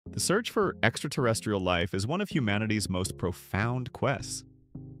search for extraterrestrial life is one of humanity's most profound quests.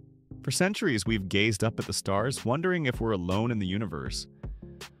 For centuries, we've gazed up at the stars, wondering if we're alone in the universe.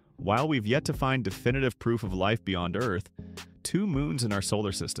 While we've yet to find definitive proof of life beyond Earth, two moons in our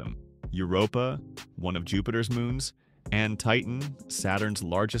solar system, Europa, one of Jupiter's moons, and Titan, Saturn's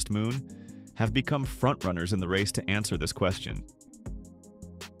largest moon, have become frontrunners in the race to answer this question.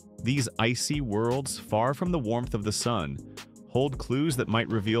 These icy worlds, far from the warmth of the sun, hold clues that might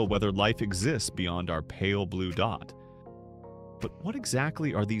reveal whether life exists beyond our pale blue dot. But what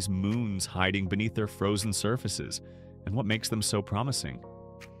exactly are these moons hiding beneath their frozen surfaces, and what makes them so promising?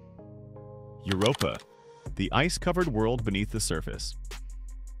 Europa, the ice-covered world beneath the surface.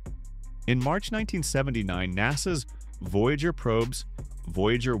 In March 1979, NASA's Voyager probes,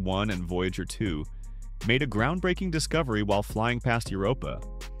 Voyager 1 and Voyager 2, made a groundbreaking discovery while flying past Europa.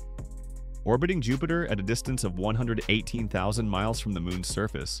 Orbiting Jupiter at a distance of 118,000 miles from the moon's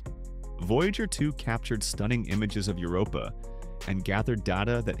surface, Voyager 2 captured stunning images of Europa and gathered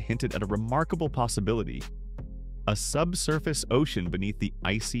data that hinted at a remarkable possibility: a subsurface ocean beneath the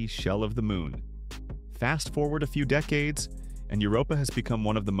icy shell of the moon. Fast forward a few decades, and Europa has become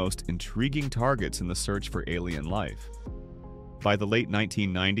one of the most intriguing targets in the search for alien life. By the late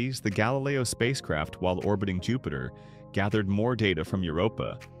 1990s, the Galileo spacecraft, while orbiting Jupiter, gathered more data from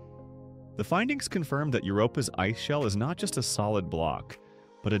Europa. The findings confirmed that Europa's ice shell is not just a solid block,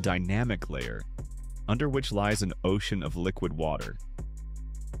 but a dynamic layer, under which lies an ocean of liquid water.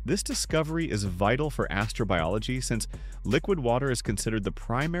 This discovery is vital for astrobiology since liquid water is considered the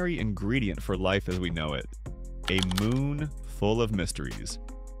primary ingredient for life as we know it. A moon full of mysteries.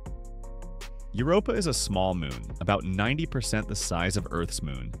 Europa is a small moon, about 90% the size of Earth's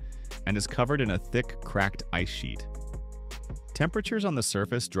moon, and is covered in a thick, cracked ice sheet. Temperatures on the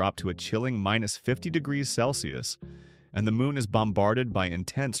surface drop to a chilling -50 degrees Celsius, and the moon is bombarded by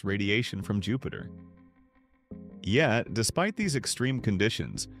intense radiation from Jupiter. Yet, despite these extreme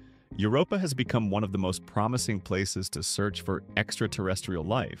conditions, Europa has become one of the most promising places to search for extraterrestrial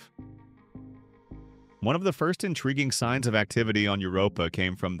life. One of the first intriguing signs of activity on Europa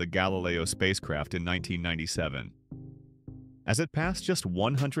came from the Galileo spacecraft in 1997. As it passed just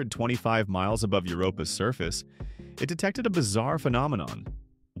 125 miles above Europa's surface, it detected a bizarre phenomenon: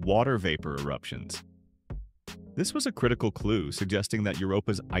 water vapor eruptions. This was a critical clue, suggesting that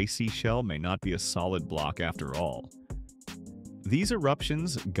Europa's icy shell may not be a solid block after all. These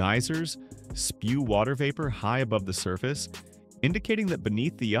eruptions, geysers, spew water vapor high above the surface, indicating that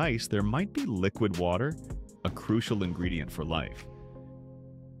beneath the ice there might be liquid water, a crucial ingredient for life.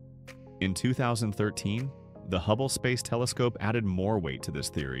 In 2013, the Hubble Space Telescope added more weight to this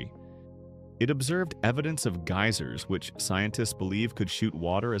theory. It observed evidence of geysers, which scientists believe could shoot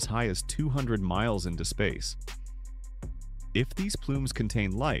water as high as 200 miles into space. If these plumes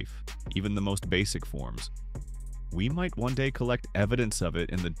contain life, even the most basic forms, we might one day collect evidence of it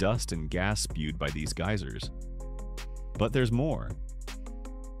in the dust and gas spewed by these geysers. But there's more.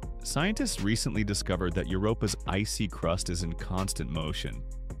 Scientists recently discovered that Europa's icy crust is in constant motion.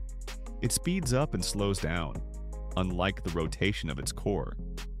 It speeds up and slows down, unlike the rotation of its core.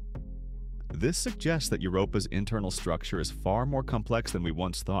 This suggests that Europa's internal structure is far more complex than we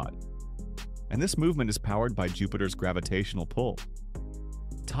once thought. And this movement is powered by Jupiter's gravitational pull.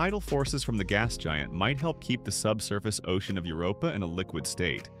 Tidal forces from the gas giant might help keep the subsurface ocean of Europa in a liquid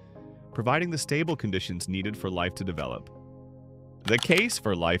state, providing the stable conditions needed for life to develop. The case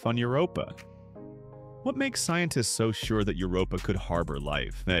for life on Europa. What makes scientists so sure that Europa could harbor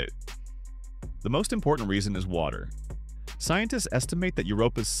life? The most important reason is water. Scientists estimate that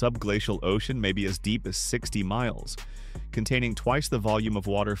Europa's subglacial ocean may be as deep as 60 miles, containing twice the volume of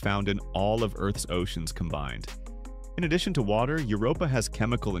water found in all of Earth's oceans combined. In addition to water, Europa has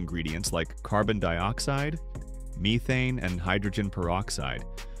chemical ingredients like carbon dioxide, methane, and hydrogen peroxide,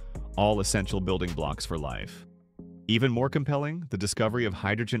 all essential building blocks for life. Even more compelling, the discovery of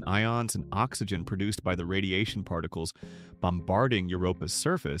hydrogen ions and oxygen produced by the radiation particles bombarding Europa's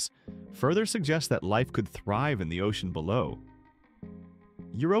surface further suggests that life could thrive in the ocean below.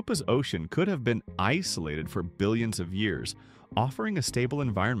 Europa's ocean could have been isolated for billions of years, offering a stable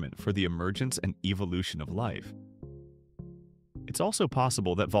environment for the emergence and evolution of life. It's also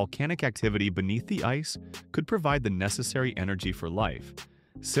possible that volcanic activity beneath the ice could provide the necessary energy for life,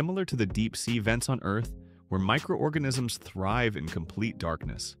 similar to the deep sea vents on Earth, where microorganisms thrive in complete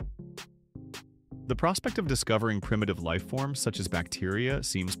darkness. The prospect of discovering primitive life forms such as bacteria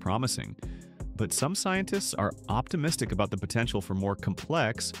seems promising, but some scientists are optimistic about the potential for more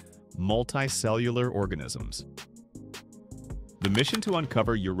complex, multicellular organisms. The mission to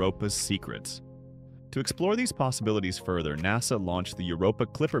uncover Europa's secrets. To explore these possibilities further, NASA launched the Europa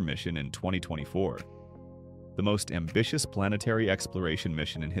Clipper mission in 2024, the most ambitious planetary exploration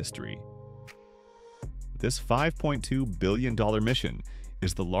mission in history. This $5.2 billion mission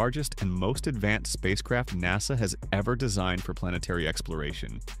is the largest and most advanced spacecraft NASA has ever designed for planetary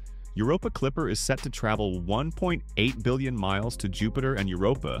exploration. Europa Clipper is set to travel 1.8 billion miles to Jupiter and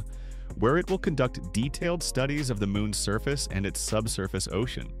Europa, where it will conduct detailed studies of the Moon's surface and its subsurface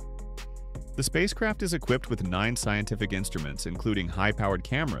ocean. The spacecraft is equipped with 9 scientific instruments, including high-powered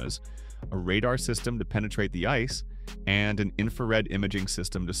cameras, a radar system to penetrate the ice, and an infrared imaging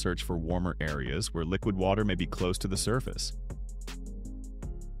system to search for warmer areas where liquid water may be close to the surface.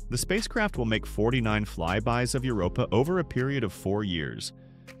 The spacecraft will make 49 flybys of Europa over a period of 4 years,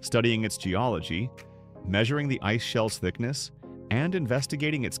 studying its geology, measuring the ice shell's thickness, and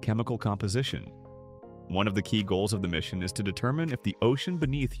investigating its chemical composition. One of the key goals of the mission is to determine if the ocean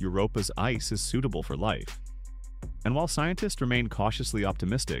beneath Europa's ice is suitable for life. And while scientists remain cautiously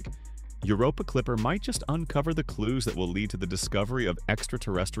optimistic, Europa Clipper might just uncover the clues that will lead to the discovery of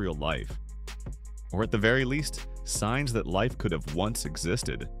extraterrestrial life. Or at the very least, signs that life could have once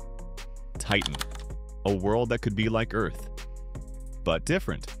existed. Titan, a world that could be like Earth, but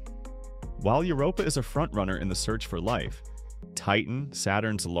different. While Europa is a frontrunner in the search for life, Titan,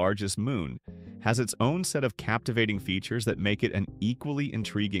 Saturn's largest moon, has its own set of captivating features that make it an equally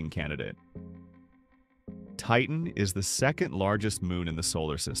intriguing candidate. Titan is the second largest moon in the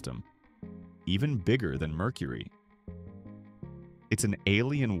solar system, even bigger than Mercury. It's an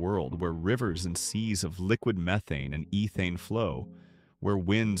alien world where rivers and seas of liquid methane and ethane flow, where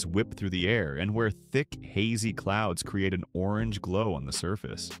winds whip through the air, and where thick, hazy clouds create an orange glow on the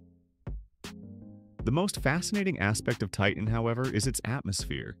surface. The most fascinating aspect of Titan, however, is its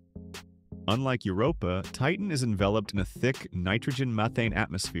atmosphere. Unlike Europa, Titan is enveloped in a thick nitrogen-methane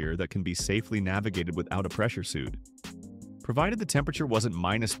atmosphere that can be safely navigated without a pressure suit, provided the temperature wasn't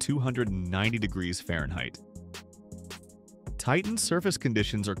minus 290 degrees Fahrenheit. Titan's surface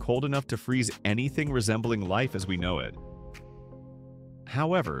conditions are cold enough to freeze anything resembling life as we know it.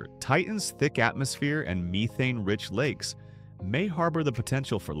 However, Titan's thick atmosphere and methane-rich lakes may harbor the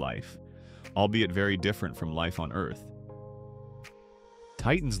potential for life, albeit very different from life on Earth.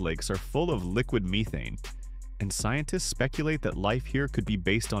 Titan's lakes are full of liquid methane, and scientists speculate that life here could be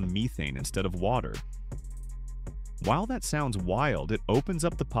based on methane instead of water. While that sounds wild, it opens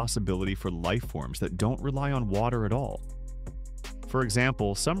up the possibility for life forms that don't rely on water at all. For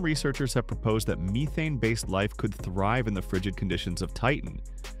example, some researchers have proposed that methane-based life could thrive in the frigid conditions of Titan,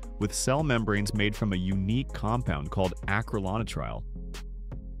 with cell membranes made from a unique compound called acrylonitrile.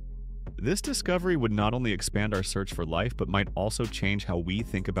 This discovery would not only expand our search for life, but might also change how we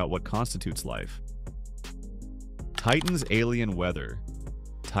think about what constitutes life. Titan's alien weather.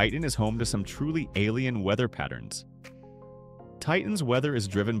 Titan is home to some truly alien weather patterns. Titan's weather is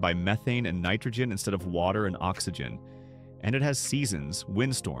driven by methane and nitrogen instead of water and oxygen, and it has seasons,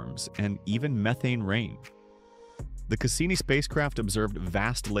 windstorms, and even methane rain. The Cassini spacecraft observed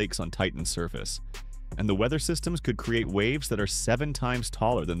vast lakes on Titan's surface, and the weather systems could create waves that are 7 times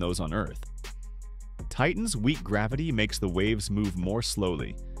taller than those on Earth. Titan's weak gravity makes the waves move more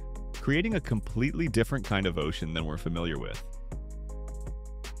slowly, creating a completely different kind of ocean than we're familiar with.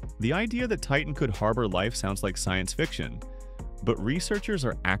 The idea that Titan could harbor life sounds like science fiction, but researchers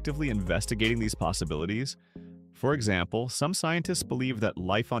are actively investigating these possibilities. For example, some scientists believe that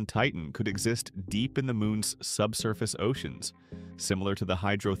life on Titan could exist deep in the Moon's subsurface oceans, similar to the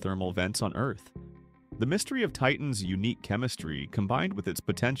hydrothermal vents on Earth. The mystery of Titan's unique chemistry, combined with its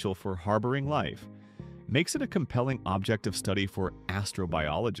potential for harboring life, makes it a compelling object of study for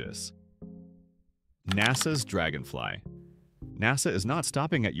astrobiologists. NASA's Dragonfly. NASA is not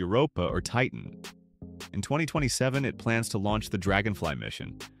stopping at Europa or Titan. In 2027, it plans to launch the Dragonfly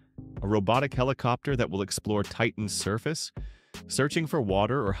mission, a robotic helicopter that will explore Titan's surface, searching for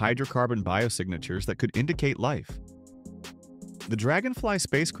water or hydrocarbon biosignatures that could indicate life. The Dragonfly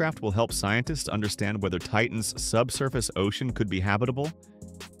spacecraft will help scientists understand whether Titan's subsurface ocean could be habitable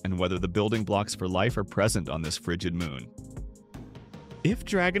and whether the building blocks for life are present on this frigid moon. If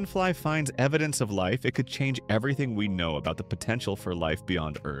Dragonfly finds evidence of life, it could change everything we know about the potential for life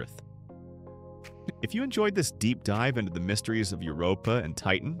beyond Earth. If you enjoyed this deep dive into the mysteries of Europa and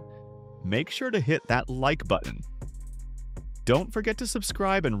Titan, make sure to hit that like button. Don't forget to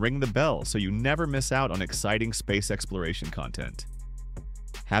subscribe and ring the bell so you never miss out on exciting space exploration content.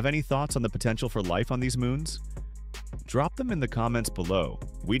 Have any thoughts on the potential for life on these moons? Drop them in the comments below.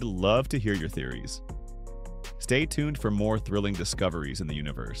 We'd love to hear your theories. Stay tuned for more thrilling discoveries in the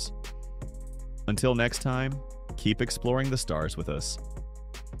universe. Until next time, keep exploring the stars with us.